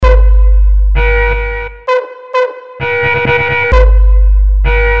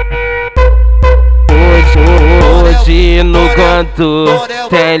canto,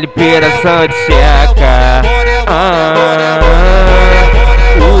 tem liberação de checa.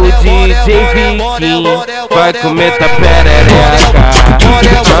 O DJ Vikin vai comer tua perereca.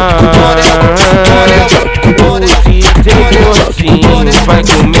 O DJ Gordinho vai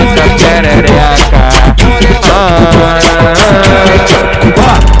comer tua perereca.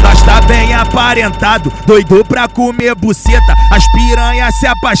 Nós tá bem aparentado, doido pra comer buceta. As piranhas se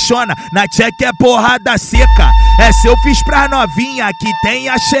apaixonam, na tcheca é porrada seca. Essa eu fiz pra novinha que tem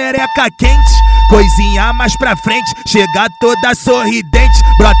a xereca quente. Coisinha mais pra frente, chega toda sorridente.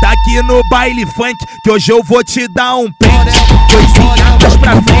 Brota aqui no baile funk, que hoje eu vou te dar um prende. Coisinha mais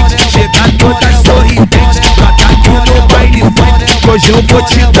pra frente, chega toda sorridente. Brota aqui no baile funk, que hoje eu vou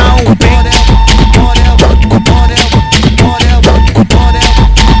te dar um prende.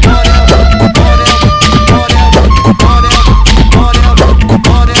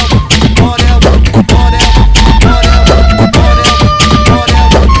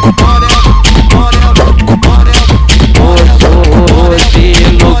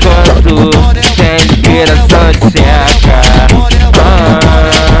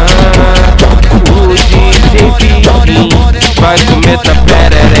 O DJ Vikin vai comer tua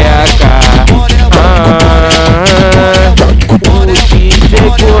perereca. O DJ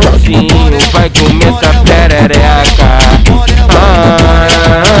Gordinho vai comer tua perereca.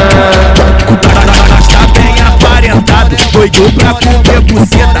 Nós tá bem aparentado, doido pra comer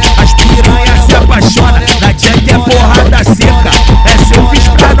buceta. As piranhas se apaixonam, na tcheca é porrada seca. Essa eu fiz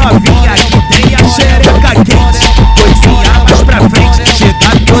pra novinha que tem a xereca quente. Coisinha mais pra frente, chega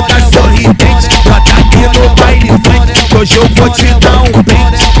toda sorridente. Brota aqui no baile funk, que hoje eu vou te dar um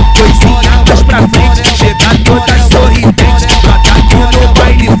prende. Coisinha mais pra frente, chega toda sorridente. Brota aqui no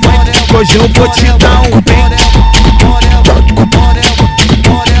baile funk, que hoje eu vou te dar um prende.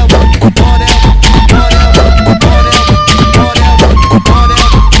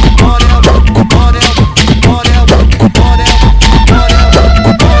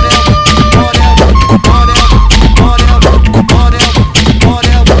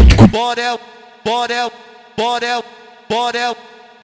 Borel, borel, borel, borel.